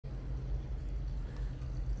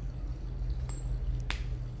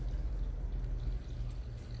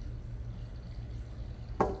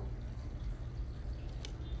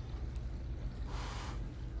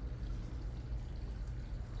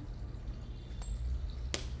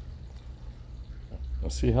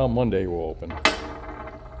Let's see how Monday will open.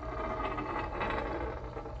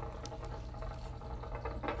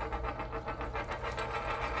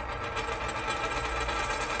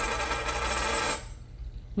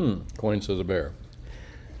 Coin says a bear.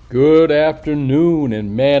 Good afternoon,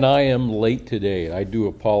 and man, I am late today. I do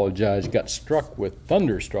apologize. Got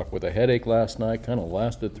thunderstruck with a headache last night. Kind of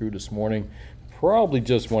lasted through this morning. Probably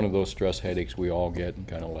just one of those stress headaches we all get, and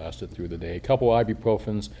kind of lasted through the day. A couple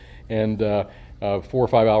ibuprofens, and 4 or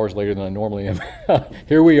 5 hours later than I normally am.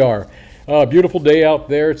 Here we are. Beautiful day out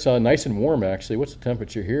there. It's nice and warm, actually. What's the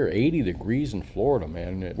temperature here? 80 degrees in Florida,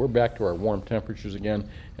 man. We're back to our warm temperatures again,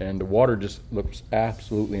 and the water just looks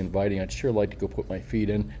absolutely inviting. I'd sure like to go put my feet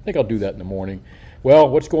in. I think I'll do that in the morning. Well,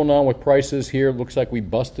 what's going on with prices here? Looks like we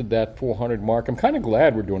busted that 400 mark. I'm kind of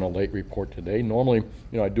glad we're doing a late report today. Normally,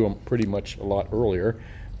 I do them pretty much a lot earlier,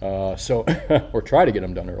 or try to get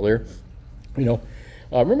them done earlier.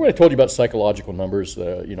 Remember when I told you about psychological numbers,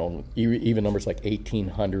 even numbers like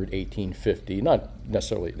 1800, 1850, not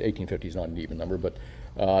necessarily, 1850 is not an even number, but,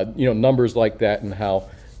 numbers like that, and how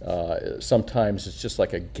sometimes it's just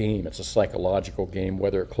like a game. It's a psychological game,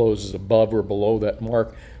 whether it closes above or below that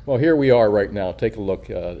mark. Well, here we are right now. Take a look,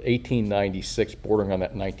 1896, bordering on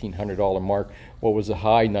that $1,900 mark. What was a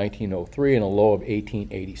high? 1903, and a low of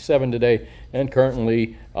 1887 today. And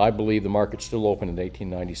currently, I believe the market's still open at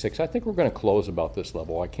 1896. I think we're going to close about this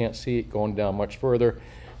level. I can't see it going down much further.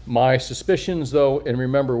 My suspicions, though, and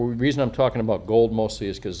remember, the reason I'm talking about gold mostly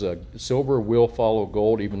is because silver will follow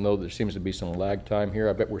gold, even though there seems to be some lag time here.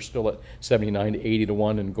 I bet we're still at 79 to 80 to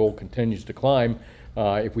 1, and gold continues to climb.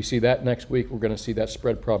 If we see that next week, we're going to see that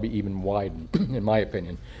spread probably even widen, in my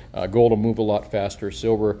opinion. Gold will move a lot faster.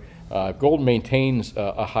 Gold maintains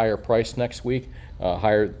a higher price next week,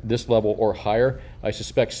 higher this level or higher. I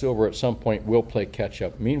suspect silver at some point will play catch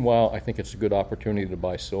up. Meanwhile, I think it's a good opportunity to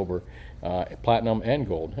buy silver, platinum, and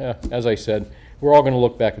gold. As I said, we're all going to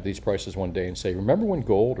look back at these prices one day and say, remember when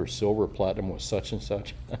gold or silver or platinum was such and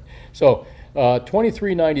such? So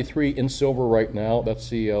 $23.93 in silver right now. That's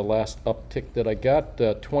the last uptick that I got.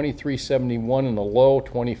 $23.71 in the low,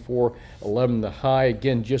 $24.11 the high.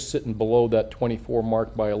 Again, just sitting below that 24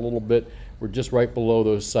 mark by a little bit. We're just right below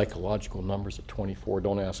those psychological numbers at 24.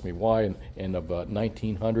 Don't ask me why. And of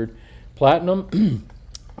 1900. Platinum,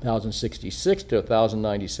 1,066 to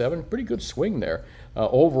 1,097. Pretty good swing there.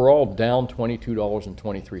 Overall, down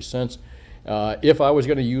 $22.23. If I was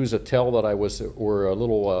going to use a tell that or a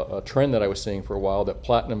little trend that I was seeing for a while, that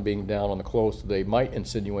platinum being down on the close today might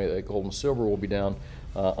insinuate that gold and silver will be down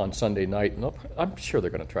on Sunday night. And I'm sure they're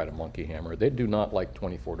going to try to monkey hammer. They do not like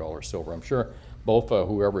 $24 silver. I'm sure both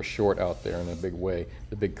whoever's short out there in a big way,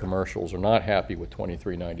 the big commercials, are not happy with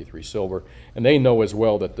 $23.93 silver. And they know as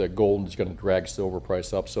well that the gold is going to drag silver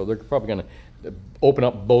price up. So they're probably going to open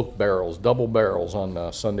up both barrels, double barrels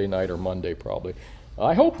on Sunday night or Monday probably.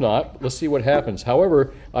 I hope not. Let's see what happens.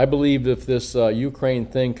 However, I believe if this Ukraine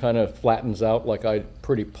thing kind of flattens out, like I'm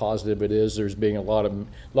pretty positive it is, there's being a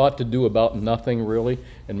lot to do about nothing, really,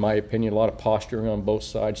 in my opinion. A lot of posturing on both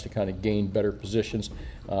sides to kind of gain better positions.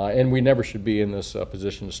 And we never should be in this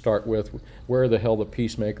position to start with. Where are the hell the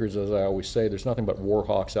peacemakers, as I always say? There's nothing but war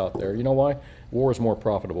hawks out there. You know why? War is more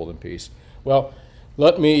profitable than peace. Well,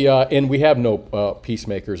 and we have no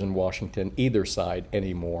peacemakers in Washington, either side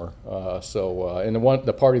anymore. And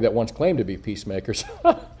the party that once claimed to be peacemakers,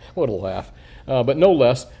 what a laugh. But no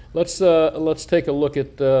less, let's take a look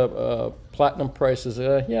at platinum prices.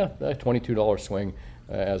 $22 swing,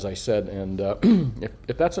 as I said. And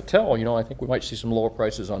if that's a tell, I think we might see some lower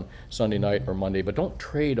prices on Sunday night or Monday. But don't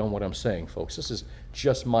trade on what I'm saying, folks. This is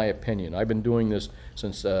just my opinion. I've been doing this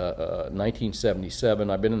since 1977.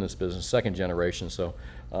 I've been in this business, second generation,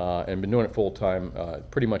 and been doing it full time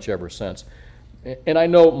pretty much ever since. And I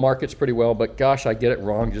know markets pretty well, but gosh, I get it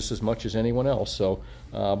wrong just as much as anyone else.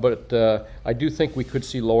 But I do think we could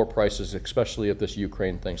see lower prices, especially if this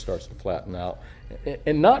Ukraine thing starts to flatten out.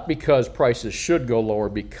 And not because prices should go lower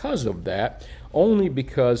because of that, only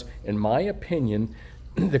because, in my opinion,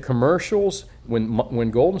 the commercials,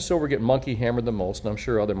 when gold and silver get monkey hammered the most, and I'm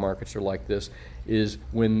sure other markets are like this, is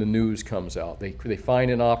when the news comes out. They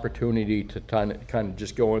find an opportunity to kind of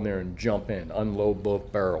just go in there and jump in, unload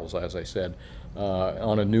both barrels, as I said,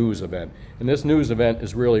 on a news event. And this news event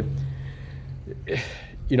is really,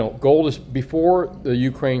 gold is, before the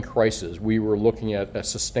Ukraine crisis, we were looking at a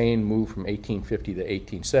sustained move from 1850 to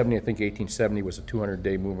 1870. I think 1870 was a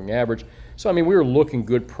 200-day moving average. So, I mean, we were looking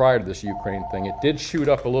good prior to this Ukraine thing. It did shoot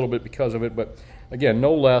up a little bit because of it, but again,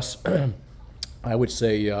 no less, I would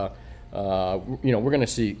say, we're going to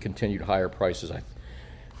see continued higher prices.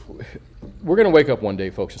 we're going to wake up one day,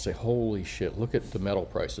 folks, and say, holy shit, look at the metal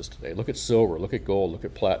prices today. Look at silver, look at gold, look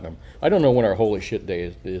at platinum. I don't know when our holy shit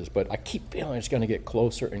day is, but I keep feeling it's going to get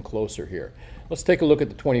closer and closer here. Let's take a look at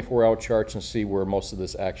the 24-hour charts and see where most of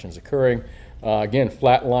this action is occurring. Again,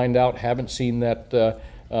 flat lined out. Haven't seen that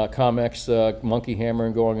COMEX monkey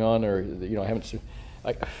hammering going on, or haven't seen.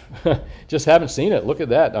 I just haven't seen it. Look at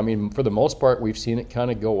that. I mean, for the most part, we've seen it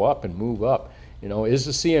kind of go up and move up. Is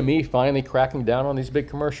the CME finally cracking down on these big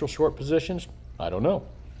commercial short positions? I don't know.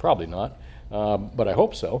 Probably not, but I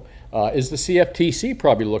hope so. Is the CFTC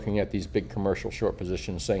probably looking at these big commercial short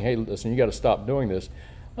positions saying, hey, listen, you got to stop doing this?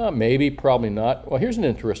 Maybe, probably not. Well, here's an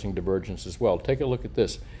interesting divergence as well. Take a look at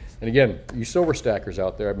this. And again, you silver stackers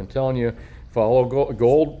out there, I've been telling you, follow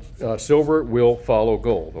gold. Silver will follow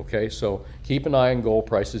gold, okay? So keep an eye on gold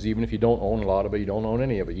prices, even if you don't own a lot of it, you don't own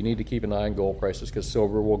any of it. You need to keep an eye on gold prices because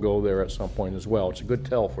silver will go there at some point as well. It's a good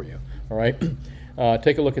tell for you, all right?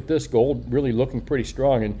 Take a look at this. Gold really looking pretty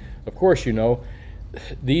strong. And of course,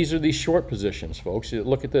 these are these short positions, folks.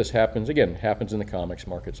 Look at this. Happens in the COMEX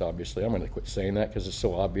markets, obviously. I'm going to quit saying that because it's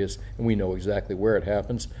so obvious and we know exactly where it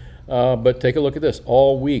happens. But take a look at this.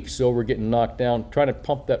 All week, silver getting knocked down, trying to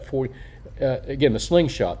pump that 40. Again, the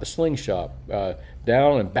slingshot,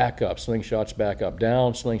 down and back up, slingshots back up,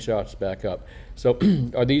 down, slingshots back up. So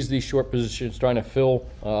are these short positions trying to fill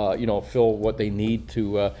what they need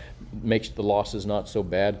to make the losses not so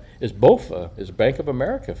bad? Is Bank of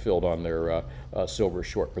America filled on their silver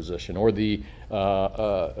short position, or the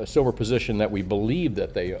silver position that we believe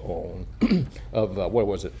that they own of, what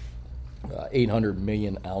was it, 800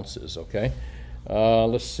 million ounces, okay?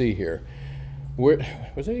 Let's see here.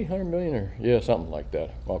 Was it 800 million or, yeah, something like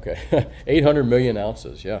that. Okay, 800 million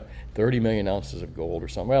ounces, yeah, 30 million ounces of gold or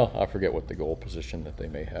something. Well, I forget what the gold position that they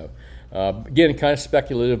may have. Again, kind of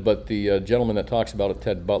speculative, but the gentleman that talks about it,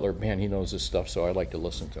 Ted Butler, man, he knows this stuff, so I like to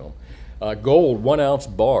listen to him. Gold 1 ounce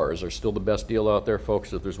bars are still the best deal out there,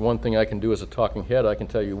 folks. If there's one thing I can do as a talking head, I can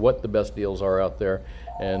tell you what the best deals are out there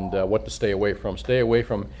and what to stay away from. Stay away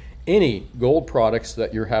from any gold products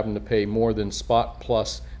that you're having to pay more than spot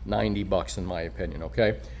plus $90 in my opinion,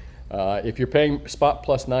 okay? If you're paying spot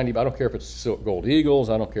plus 90, I don't care if it's Gold Eagles,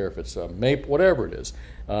 I don't care if it's Maple, whatever it is.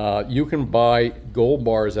 You can buy gold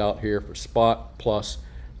bars out here for spot plus,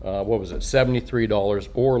 $73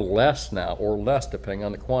 or less now, or less depending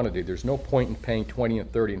on the quantity. There's no point in paying $20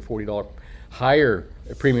 and $30 and $40 higher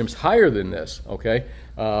premiums higher than this, okay?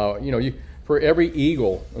 For every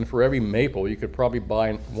eagle and for every maple, you could probably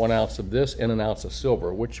buy 1 ounce of this and 1 ounce of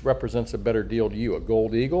silver. Which represents a better deal to you, a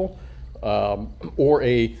gold eagle or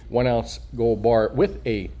a 1 ounce gold bar with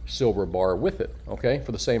a silver bar with it, okay,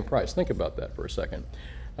 for the same price? Think about that for a second.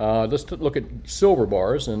 Let's look at silver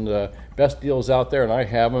bars and best deals out there, and I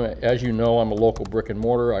have them. As you know, I'm a local brick and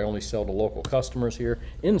mortar. I only sell to local customers here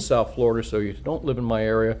in South Florida, so you don't live in my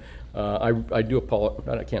area. I do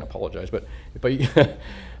apologize. I can't apologize, but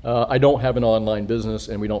I don't have an online business,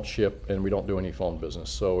 and we don't ship, and we don't do any phone business.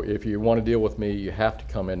 So if you want to deal with me, you have to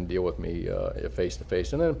come in and deal with me face to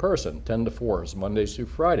face and then in person, 10 to 4, Mondays through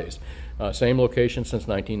Fridays. Same location since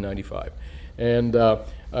 1995. And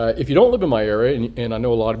if you don't live in my area, and I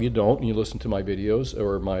know a lot of you don't, and you listen to my videos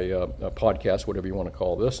or my podcast, whatever you want to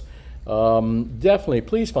call this, definitely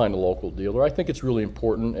please find a local dealer. I think it's really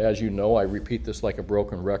important. As you know, I repeat this like a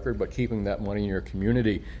broken record, but keeping that money in your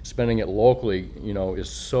community, spending it locally, is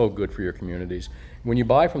so good for your communities. When you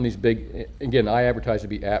buy from these big, again, I advertise to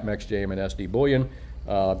be APMEX, JM, and SD Bullion.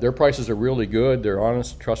 Their prices are really good. They're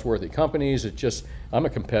honest, trustworthy companies. It's just, I'm a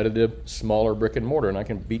competitive, smaller brick and mortar, and I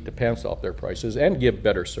can beat the pants off their prices and give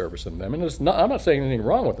better service than them. And I'm not saying anything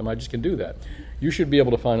wrong with them. I just can do that. You should be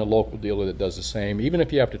able to find a local dealer that does the same. Even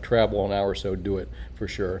if you have to travel an hour or so, do it for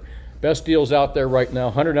sure. Best deals out there right now,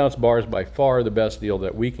 100-ounce bars by far the best deal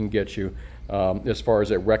that we can get you. As far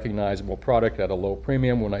as a recognizable product at a low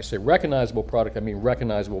premium. When I say recognizable product, I mean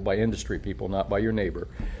recognizable by industry people, not by your neighbor.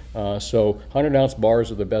 So 100-ounce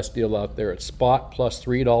bars are the best deal out there at spot plus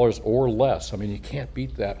 $3 or less. I mean, you can't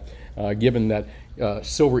beat that, given that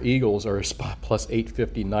Silver Eagles are a spot plus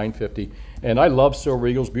 $8.50, $9.50. And I love Silver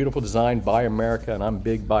Eagles, beautiful design, buy America, and I'm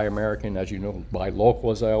big buy American, as you know, buy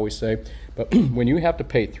local, as I always say. But when you have to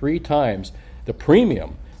pay 3 times the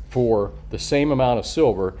premium for the same amount of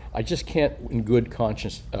silver, I just can't in good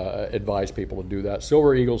conscience advise people to do that.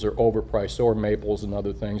 Silver Eagles are overpriced, so are Maples and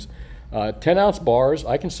other things. 10-ounce bars,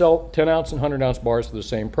 I can sell 10-ounce and 100-ounce bars for the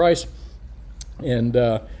same price, and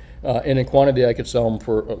in quantity I could sell them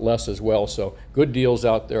for less as well. So good deals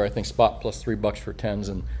out there. I think spot plus $3 for 10s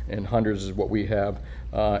and 100s is what we have,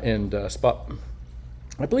 and spot,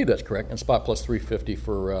 I believe that's correct, and spot plus $3.50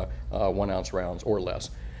 for 1-ounce rounds or less.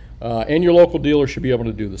 And your local dealer should be able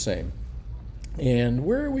to do the same. And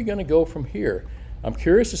where are we going to go from here? I'm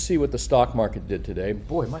curious to see what the stock market did today.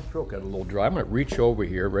 Boy, my throat got a little dry. I'm going to reach over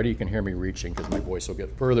here. Ready? You can hear me reaching because my voice will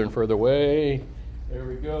get further and further away. There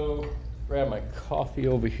we go. Grab my coffee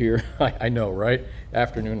over here. I know, right?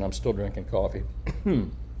 Afternoon, I'm still drinking coffee.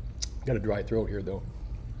 Got a dry throat here, though.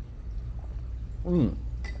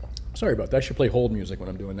 Sorry about that. I should play hold music when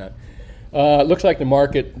I'm doing that. Looks like the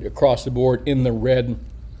market across the board in the red.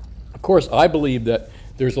 Of course, I believe that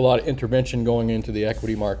there's a lot of intervention going into the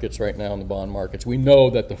equity markets right now, in the bond markets. We know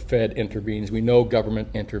that the Fed intervenes. We know government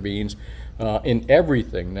intervenes in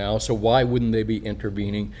everything now. So why wouldn't they be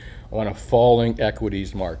intervening on a falling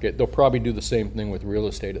equities market? They'll probably do the same thing with real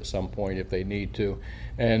estate at some point if they need to.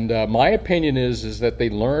 And my opinion is that they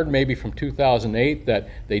learned maybe from 2008 that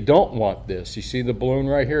they don't want this. You see the balloon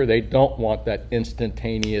right here? They don't want that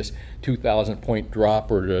instantaneous 2,000-point drop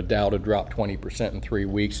or the Dow to drop 20% in 3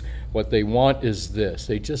 weeks. What they want is this.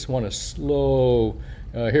 They just want a slow,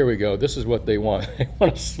 here we go. This is what they want. They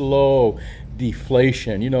want a slow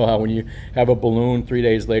deflation. You know how when you have a balloon, 3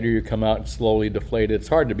 days later you come out and slowly deflate it. It's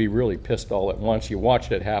hard to be really pissed all at once. You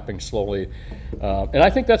watch it happen slowly. And I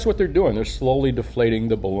think that's what they're doing. They're slowly deflating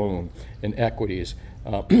the balloon in equities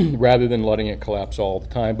rather than letting it collapse all the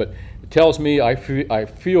time. But it tells me, I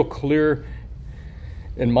feel clear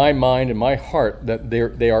in my mind and my heart that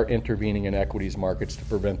they are intervening in equities markets to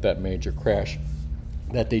prevent that major crash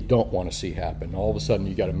that they don't want to see happen. All of a sudden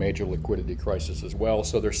you got a major liquidity crisis as well.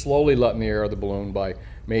 So they're slowly letting the air of the balloon by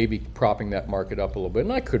maybe propping that market up a little bit.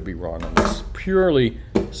 And I could be wrong on this. Purely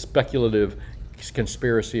speculative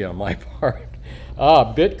conspiracy on my part.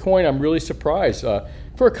 Bitcoin, I'm really surprised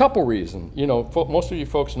for a couple reasons. You know, most of you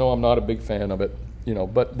folks know I'm not a big fan of it, you know,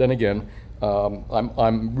 but then again,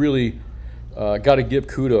 I'm really got to give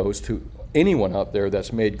kudos to anyone out there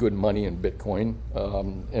that's made good money in Bitcoin.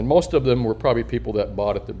 And most of them were probably people that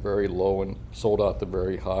bought at the very low and sold out the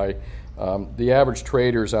very high. The average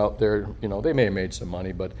traders out there, you know, they may have made some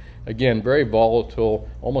money, but again, very volatile,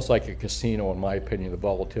 almost like a casino in my opinion, the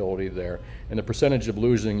volatility there. And the percentage of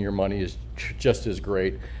losing your money is just as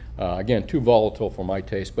great. Again, too volatile for my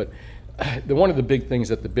taste, but one of the big things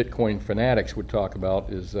that the Bitcoin fanatics would talk about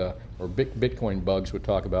is, or Bitcoin bugs would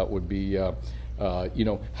talk about would be, you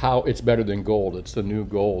know, how it's better than gold. It's the new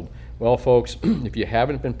gold. Well, folks, if you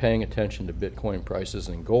haven't been paying attention to Bitcoin prices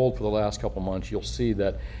and gold for the last couple months, you'll see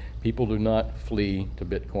that people do not flee to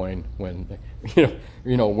Bitcoin when,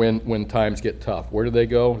 when times get tough. Where do they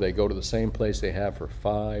go? They go to the same place they have for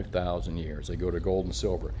 5,000 years. They go to gold and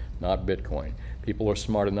silver, not Bitcoin. People are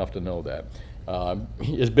smart enough to know that.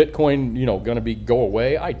 Is Bitcoin, going to go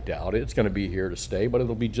away? I doubt it. It's going to be here to stay, but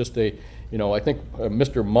it'll be just a, I think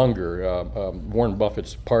Mr. Munger, Warren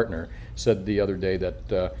Buffett's partner, said the other day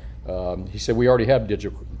that he said we already have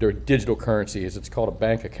digital currencies. It's called a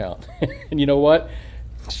bank account. And you know what?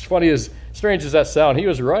 It's funny, as strange as that sounds, he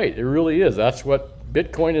was right. It really is. That's what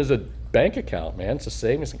Bitcoin is, a bank account, man. It's a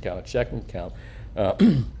savings account, a checking account.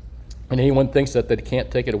 And anyone thinks that they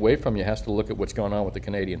can't take it away from you has to look at what's going on with the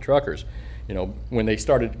Canadian truckers. When they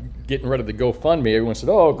started getting rid of the GoFundMe, everyone said,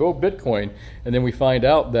 oh, go Bitcoin. And then we find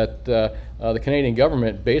out that the Canadian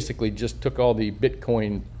government basically just took all the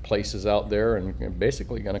Bitcoin places out there and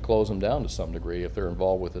basically going to close them down to some degree if they're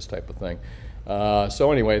involved with this type of thing.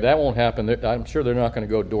 So anyway, that won't happen. I'm sure they're not going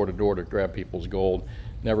to go door to door to grab people's gold.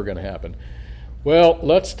 Never going to happen. Well,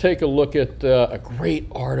 let's take a look at a great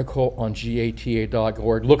article on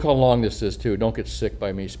gata.org. Look how long this is, too. Don't get sick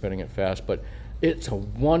by me spinning it fast, but it's a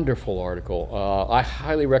wonderful article. I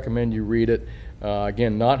highly recommend you read it.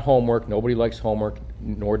 Again, not homework. Nobody likes homework,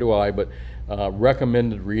 nor do I, but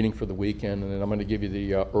recommended reading for the weekend, and then I'm going to give you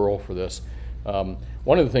the URL for this.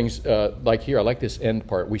 One of the things, like here, I like this end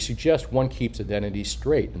part. We suggest one keeps identity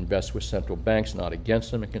straight, invest with central banks, not against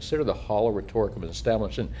them, and consider the hollow rhetoric of an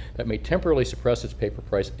establishment that may temporarily suppress its paper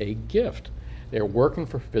price a gift. They are working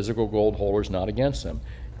for physical gold holders, not against them.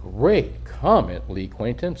 Great comment, Lee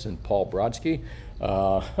Quaintance and Paul Brodsky.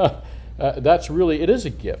 That's really, it is a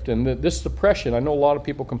gift. And this suppression, I know a lot of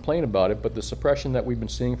people complain about it, but the suppression that we've been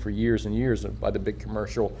seeing for years and years by the big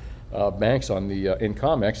commercial banks on the in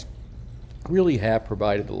COMEX really have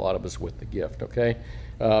provided a lot of us with the gift, okay?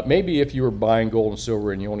 Maybe if you were buying gold and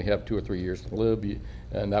silver and you only have 2 or 3 years to live,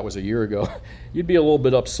 and that was a year ago, you'd be a little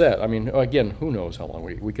bit upset. I mean, again, who knows how long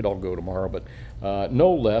we could all go tomorrow, but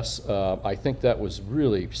no less, I think that was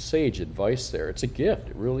really sage advice there. It's a gift,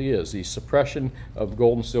 it really is. The suppression of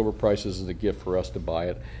gold and silver prices is a gift for us to buy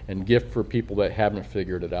it, and gift for people that haven't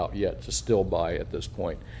figured it out yet to still buy at this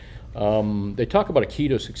point. They talk about a key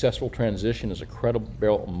to a successful transition is a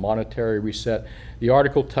credible monetary reset. The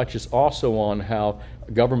article touches also on how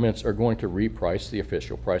governments are going to reprice the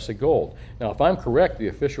official price of gold. Now, if I'm correct, the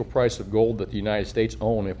official price of gold that the United States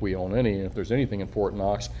own, if we own any, and if there's anything in Fort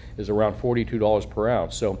Knox, is around $42 per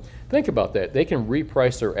ounce. So think about that. They can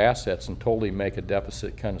reprice their assets and totally make a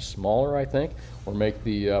deficit kind of smaller, I think, or make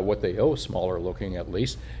the what they owe smaller looking at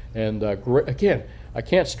least. And again, I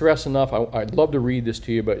can't stress enough, I'd love to read this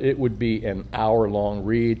to you, but it would be an hour-long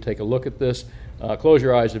read. Take a look at this. Close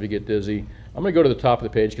your eyes if you get dizzy. I'm going to go to the top of the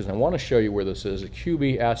page because I want to show you where this is.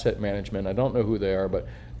 QB Asset Management. I don't know who they are, but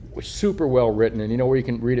super well written. And you know where you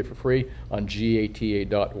can read it for free? On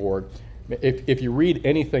gata.org. If you read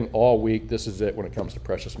anything all week, this is it when it comes to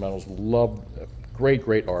precious metals. Love,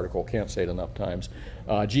 great article. Can't say it enough times.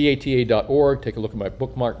 gata.org. Take a look at my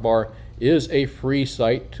bookmark bar. Is a free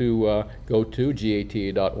site to go to,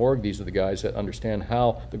 gata.org. These are the guys that understand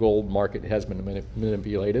how the gold market has been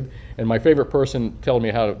manipulated. And my favorite person telling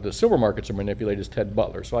me how the silver markets are manipulated is Ted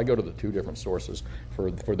Butler. So I go to the two different sources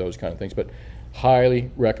for those kind of things. But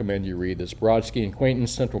highly recommend you read this. Brodsky and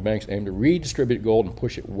Quaintance, central banks aim to redistribute gold and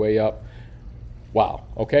push it way up. Wow,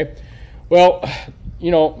 okay. Well, you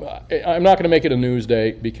know, I'm not going to make it a news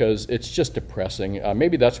day because it's just depressing.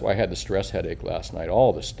 Maybe that's why I had the stress headache last night.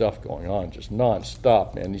 All the stuff going on, just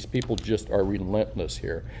nonstop, man. These people just are relentless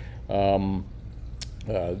here.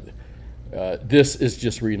 This is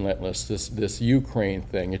just relentless, this Ukraine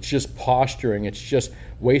thing. It's just posturing. It's just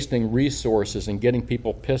wasting resources and getting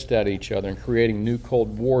people pissed at each other and creating new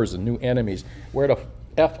Cold Wars and new enemies. Where the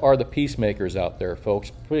F are the peacemakers out there,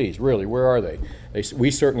 folks? Please, really, where are they?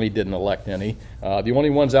 We certainly didn't elect any. The only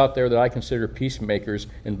ones out there that I consider peacemakers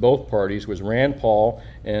in both parties was Rand Paul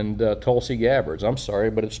and Tulsi Gabbard. I'm sorry,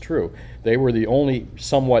 but it's true. They were the only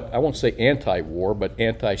somewhat, I won't say anti-war, but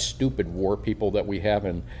anti-stupid war people that we have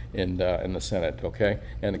in the Senate, okay,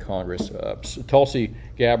 and the Congress. Tulsi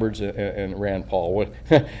Gabbard and Rand Paul. What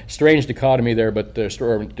strange dichotomy there, but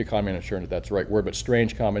dichotomy, I'm not sure if that's the right word, but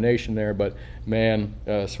strange combination there. But man,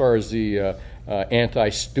 as far as the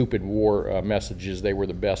anti-stupid war messages, they were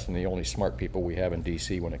the best and the only smart people we have in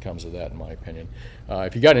D.C. when it comes to that, in my opinion.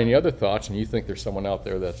 If you got any other thoughts and you think there's someone out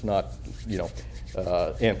there that's not, you know,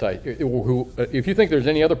 if you think there's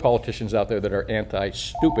any other politicians out there that are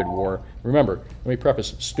anti-stupid war, remember, let me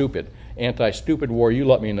preface stupid, anti-stupid war, you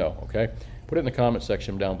let me know, okay? Put it in the comment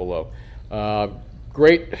section down below.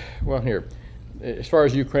 Great, well here, as far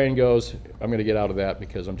as Ukraine goes, I'm going to get out of that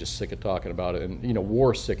because I'm just sick of talking about it. And you know,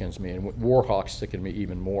 war sickens me, and war hawks sicken me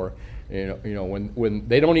even more. You know, when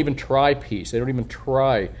they don't even try peace, they don't even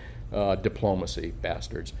try diplomacy,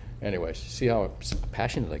 bastards. Anyways, see how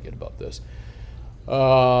passionate I get about this.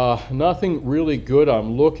 Nothing really good.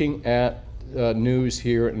 I'm looking at news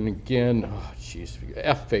here, and again, oh, geez,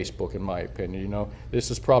 F Facebook, in my opinion. You know, this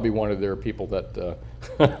is probably one of their people that.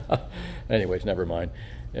 Anyways, never mind.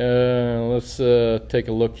 Let's take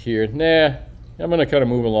a look here. Nah, I'm going to kind of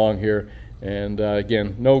move along here. And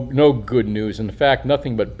again, no good news. In fact,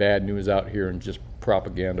 nothing but bad news out here and just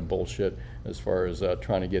propaganda bullshit as far as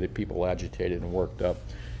trying to get people agitated and worked up.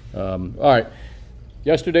 All right.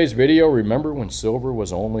 Yesterday's video, remember when silver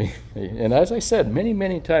was only, and as I said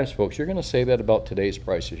many times, folks, you're going to say that about today's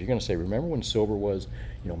prices. You're going to say, remember when silver was,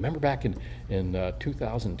 you know, remember back in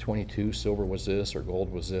 2022, silver was this, or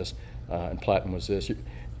gold was this, and platinum was this.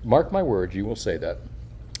 Mark my words, you will say that.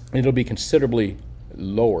 It'll be considerably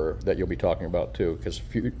lower that you'll be talking about too, because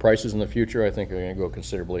prices in the future, I think, are going to go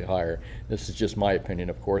considerably higher. This is just my opinion,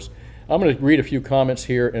 of course. I'm going to read a few comments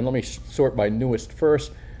here, and let me sort by newest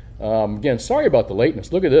first. Again, sorry about the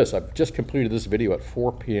lateness. Look at this. I've just completed this video at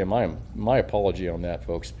 4 p.m. My apology on that,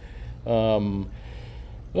 folks.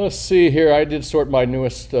 Let's see here. I did sort my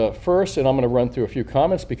newest first, and I'm going to run through a few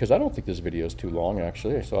comments because I don't think this video is too long,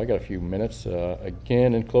 actually. So I got a few minutes.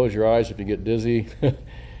 Again, and close your eyes if you get dizzy.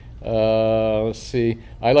 Let's see.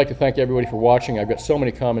 I'd like to thank everybody for watching. I've got so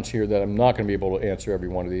many comments here that I'm not going to be able to answer every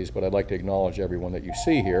one of these, but I'd like to acknowledge everyone that you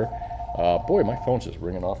see here. Boy, my phone's just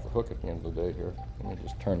ringing off the hook at the end of the day here. Let me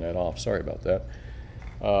just turn that off. Sorry about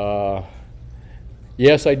that.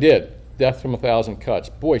 Yes, I did. Death from 1,000 cuts.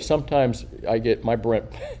 Boy, sometimes I get my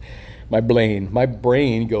brain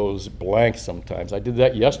goes blank sometimes. I did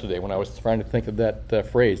that yesterday when I was trying to think of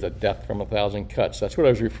that phrase, that death from 1,000 cuts. That's what I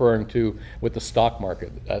was referring to with the stock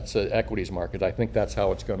market. That's the equities market. I think that's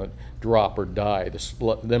how it's going to drop or die,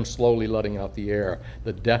 them slowly letting out the air,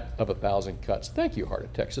 the death of 1,000 cuts. Thank you, Heart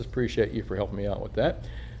of Texas. Appreciate you for helping me out with that.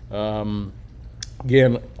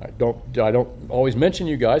 Again, I don't always mention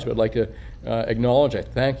you guys, but I'd like to acknowledge, I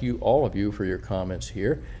thank you, all of you, for your comments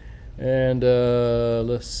here. And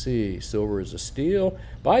let's see, silver is a steal.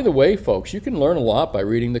 By the way, folks, you can learn a lot by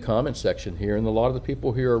reading the comment section here, and a lot of the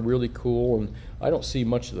people here are really cool, and I don't see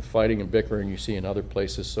much of the fighting and bickering you see in other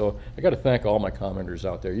places, so I got to thank all my commenters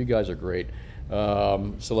out there. You guys are great.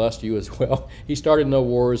 Celeste, you as well. He started no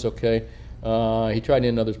wars, okay. He tried to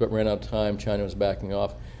end others but ran out of time. China was backing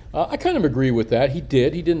off. I kind of agree with that. He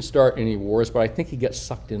did. He didn't start any wars, but I think he got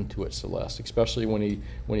sucked into it, Celeste, especially when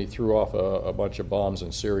he threw off a bunch of bombs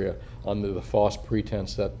in Syria under the false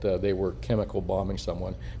pretense that they were chemical bombing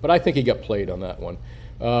someone. But I think he got played on that one.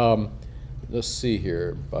 Let's see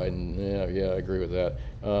here. Biden, yeah, I agree with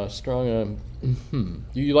that. Strong,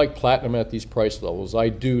 you like platinum at these price levels? I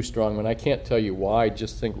do, Strongman. I can't tell you why. I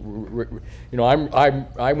just think, you know,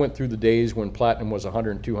 I went through the days when platinum was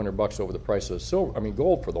 100 and 200 bucks over the price of silver. I mean,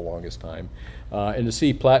 gold for the longest time, and to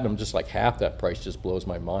see platinum just like half that price just blows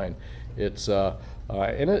my mind. It's I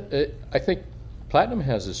think platinum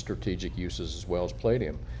has its strategic uses as well as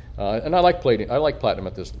palladium. And I like palladium. I like platinum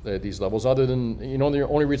at these levels. Other than, you know, the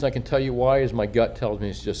only reason I can tell you why is my gut tells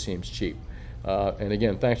me it just seems cheap. And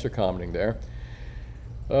again, thanks for commenting there.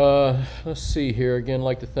 Let's see here. Again, I'd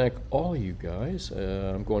like to thank all you guys.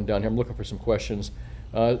 I'm going down here. I'm looking for some questions.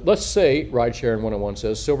 Let's say Rideshare in 101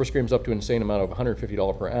 says silver screams up to an insane amount of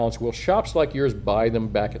 $150 per ounce. Will shops like yours buy them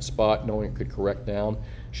back at spot, knowing it could correct down?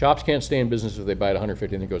 Shops can't stay in business if they buy it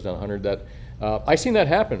 150 and it goes down 100. That I seen that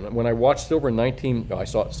happen when I watched silver in 19. I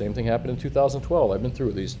saw the same thing happen in 2012. I've been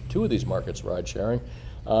through two of these markets, ride sharing.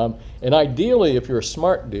 And ideally, if you're a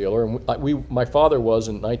smart dealer, and my father was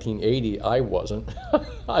in 1980, I wasn't.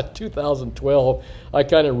 2012, I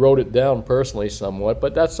kind of wrote it down personally somewhat,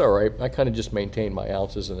 but that's all right. I kind of just maintained my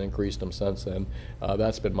ounces and increased them since then.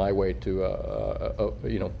 That's been my way to,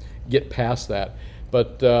 you know, get past that.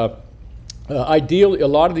 But ideally, a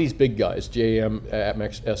lot of these big guys, JM,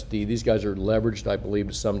 Amex, SD, these guys are leveraged, I believe,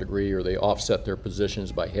 to some degree, or they offset their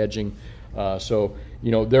positions by hedging. So,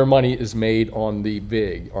 you know, their money is made on the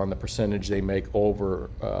VIG, on the percentage they make over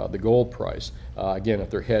the gold price. Again, if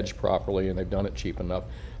they're hedged properly and they've done it cheap enough.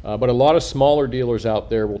 But a lot of smaller dealers out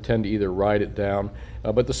there will tend to either ride it down.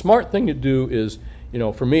 But the smart thing to do is, you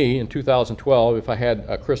know, for me in 2012, if I had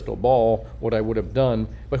a crystal ball, what I would have done,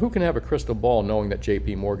 but who can have a crystal ball knowing that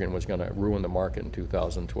JP Morgan was going to ruin the market in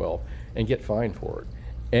 2012 and get fined for it?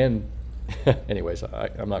 And anyways,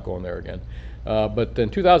 I'm not going there again. But in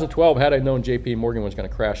 2012, had I known JP Morgan was going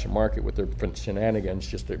to crash the market with their shenanigans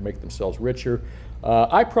just to make themselves richer,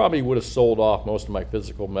 I probably would have sold off most of my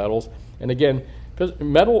physical metals. And again,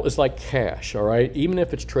 metal is like cash, all right? Even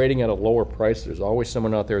if it's trading at a lower price, there's always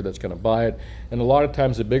someone out there that's going to buy it. And a lot of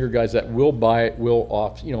times the bigger guys that will buy it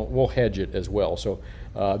will hedge it as well. So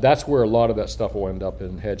that's where a lot of that stuff will end up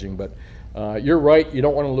in hedging. But you're right, you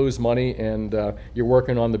don't want to lose money, and you're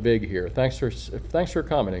working on the big here. Thanks for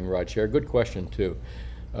commenting, Rideshare. Good question too.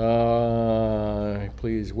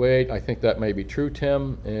 Please wait. I think that may be true,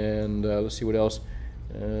 Tim. And let's see what else.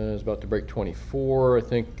 It's about to break 24. I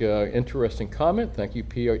think interesting comment. Thank you,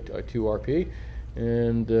 P2RP.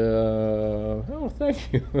 And oh,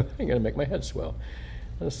 thank you. I'm gonna make my head swell.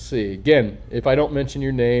 Let's see. Again, if I don't mention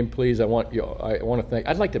your name, please. I want to thank.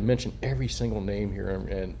 I'd like to mention every single name here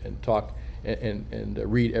and talk and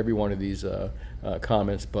read every one of these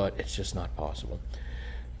comments, but it's just not possible.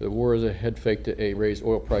 The war is a head fake to raise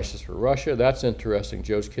oil prices for Russia. That's interesting.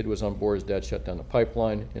 Joe's kid was on board. His dad shut down the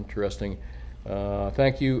pipeline. Interesting.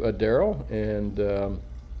 Thank you, Daryl. And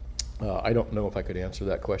I don't know if I could answer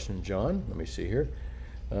that question, John. Let me see here.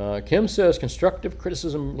 Kim says, constructive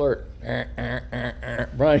criticism alert.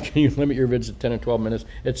 Brian, can you limit your vids to 10 and 12 minutes?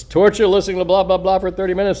 It's torture listening to blah, blah, blah for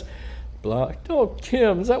 30 minutes. Blah. Oh,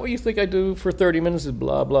 Kim, is that what you think I do for 30 minutes? Is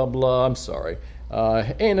blah, blah, blah. I'm sorry.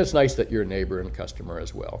 And it's nice that you're a neighbor and customer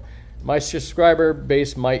as well. My subscriber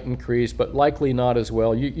base might increase, but likely not as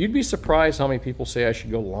well. You'd be surprised how many people say I should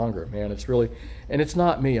go longer, man. It's really, and it's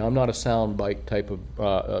not me. I'm not a soundbite type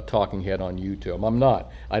of talking head on YouTube. I'm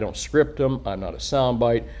not. I don't script them. I'm not a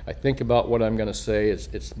soundbite. I think about what I'm going to say.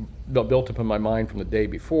 It's built up in my mind from the day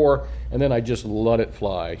before, and then I just let it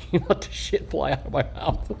fly. You let the shit fly out of my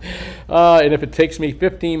mouth. And if it takes me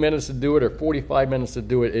 15 minutes to do it or 45 minutes to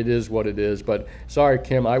do it, it is what it is. But sorry,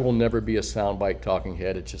 Kim, I will never be a soundbite talking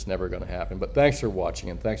head. It's just never going to happen. But thanks for watching,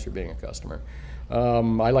 and thanks for being a customer.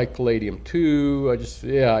 I like palladium too.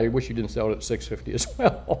 I wish you didn't sell it at $6.50 as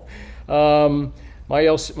well.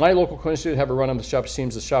 My local coin institute have a run on the shop.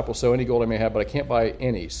 Seems the shop will sell any gold I may have, but I can't buy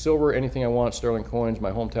any silver, anything I want. Sterling coins.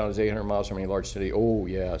 My hometown is 800 miles from any large city. Oh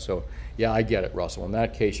yeah, so yeah, I get it, Russell. In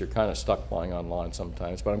that case, you're kind of stuck buying online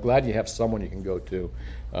sometimes. But I'm glad you have someone you can go to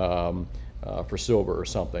for silver or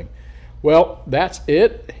something. Well, that's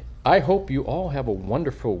it. I hope you all have a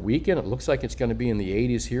wonderful weekend. It looks like it's going to be in the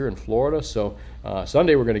 80s here in Florida. So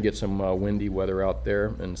Sunday we're going to get some windy weather out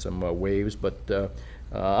there and some waves. But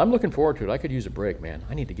I'm looking forward to it. I could use a break, man.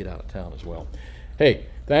 I need to get out of town as well. Hey,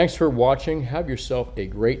 thanks for watching. Have yourself a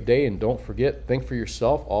great day. And don't forget, think for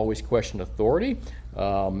yourself. Always question authority.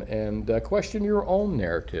 And question your own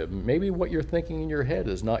narrative. Maybe what you're thinking in your head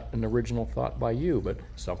is not an original thought by you, but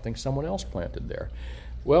something someone else planted there.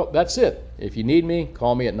 Well, that's it. If you need me,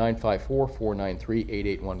 call me at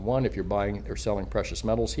 954-493-8811 if you're buying or selling precious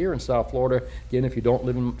metals here in South Florida. Again, if you don't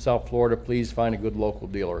live in South Florida, please find a good local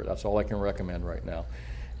dealer. That's all I can recommend right now.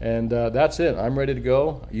 And that's it. I'm ready to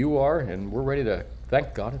go. You are, and we're ready to,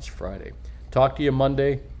 thank God it's Friday. Talk to you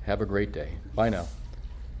Monday. Have a great day. Bye now.